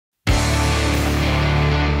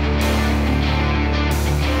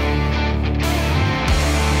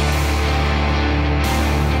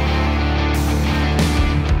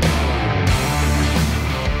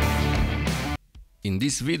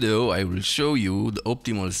this video I will show you the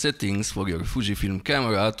optimal settings for your Fujifilm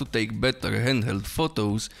camera to take better handheld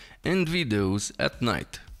photos and videos at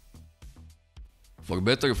night. For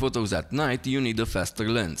better photos at night you need a faster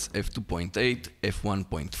lens, f2.8,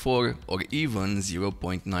 f1.4 or even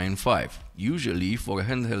 0.95. Usually for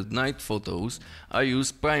handheld night photos I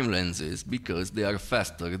use prime lenses because they are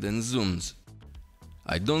faster than zooms.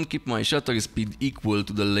 I don't keep my shutter speed equal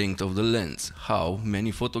to the length of the lens, how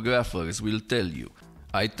many photographers will tell you.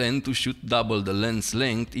 I tend to shoot double the lens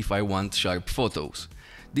length if I want sharp photos.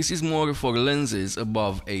 This is more for lenses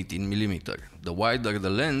above 18mm. The wider the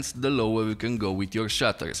lens, the lower you can go with your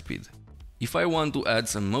shutter speed. If I want to add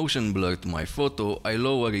some motion blur to my photo, I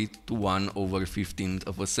lower it to 1/15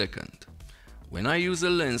 of a second. When I use a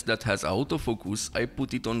lens that has autofocus, I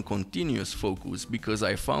put it on continuous focus because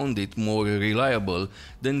I found it more reliable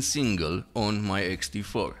than single on my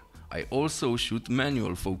X-T4. I also shoot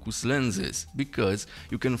manual focus lenses because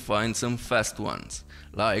you can find some fast ones,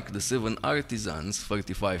 like the 7 Artisans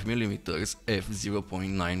 35mm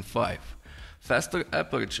f/0.95. Faster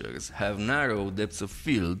apertures have narrow depths of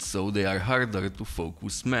field, so they are harder to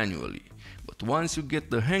focus manually. But once you get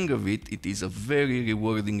the hang of it, it is a very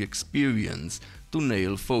rewarding experience to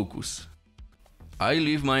nail focus. I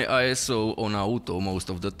leave my ISO on auto most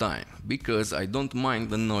of the time, because I don't mind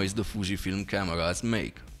the noise the Fujifilm cameras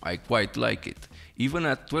make. I quite like it. Even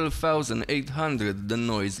at 12,800 the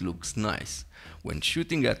noise looks nice. When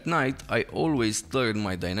shooting at night, I always turn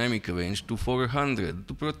my dynamic range to 400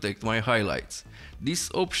 to protect my highlights. This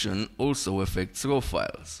option also affects RAW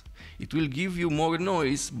files. It will give you more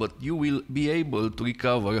noise, but you will be able to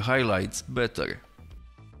recover highlights better.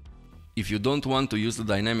 If you don't want to use the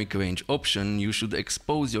dynamic range option, you should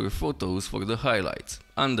expose your photos for the highlights,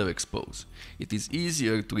 underexpose. It is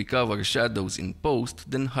easier to recover shadows in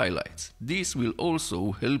post than highlights. This will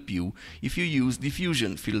also help you if you use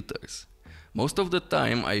diffusion filters. Most of the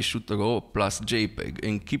time I shoot RAW plus JPEG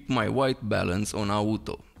and keep my white balance on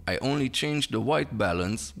auto. I only change the white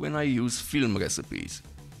balance when I use film recipes.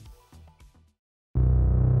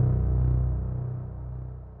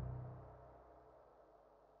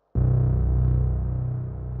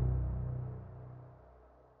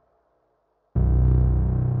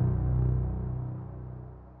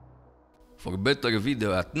 For better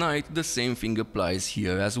video at night, the same thing applies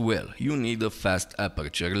here as well. You need a fast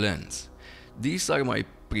aperture lens. These are my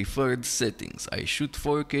preferred settings. I shoot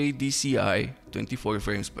 4K DCI, 24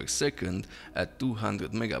 frames per second at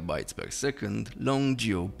 200 megabytes per second, long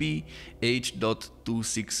GOP,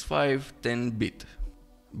 H.265 10-bit.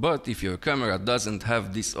 But if your camera doesn't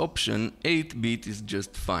have this option, 8-bit is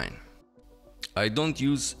just fine. I don't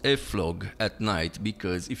use f-log at night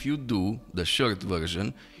because if you do, the short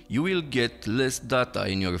version, you will get less data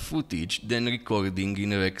in your footage than recording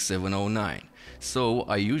in Rec 709. So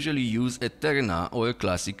I usually use Eterna or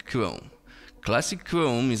Classic Chrome. Classic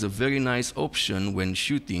Chrome is a very nice option when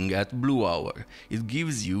shooting at blue hour. It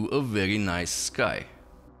gives you a very nice sky.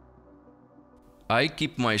 I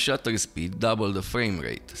keep my shutter speed double the frame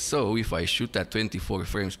rate, so if I shoot at 24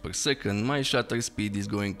 frames per second, my shutter speed is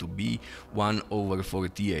going to be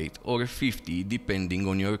 1/48 or 50 depending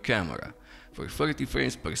on your camera. For 30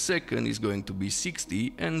 frames per second is going to be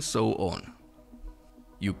 60 and so on.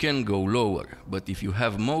 You can go lower, but if you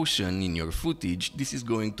have motion in your footage, this is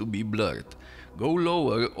going to be blurred. Go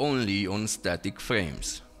lower only on static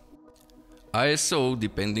frames. ISO,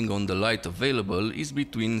 depending on the light available, is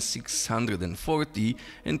between 640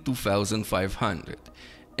 and 2500.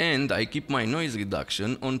 And I keep my noise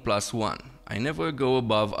reduction on +1. I never go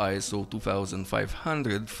above ISO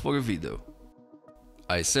 2500 for video.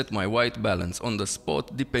 I set my white balance on the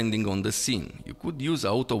spot depending on the scene. You could use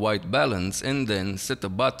auto white balance and then set a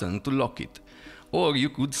button to lock it. Or you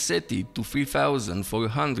could set it to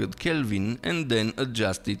 3400 Kelvin and then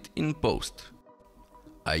adjust it in post.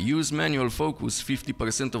 I use manual focus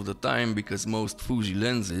 50% of the time because most Fuji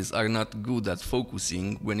lenses are not good at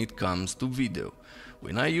focusing when it comes to video.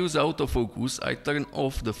 When I use autofocus, I turn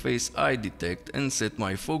off the face eye detect and set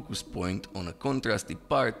my focus point on a contrasty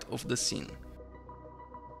part of the scene.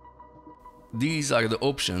 These are the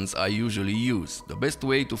options I usually use. The best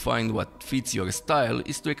way to find what fits your style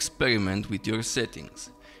is to experiment with your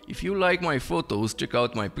settings. If you like my photos, check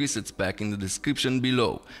out my presets pack in the description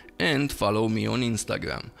below and follow me on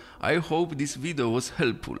Instagram. I hope this video was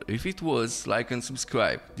helpful. If it was, like and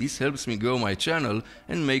subscribe. This helps me grow my channel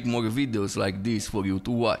and make more videos like this for you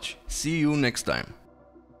to watch. See you next time.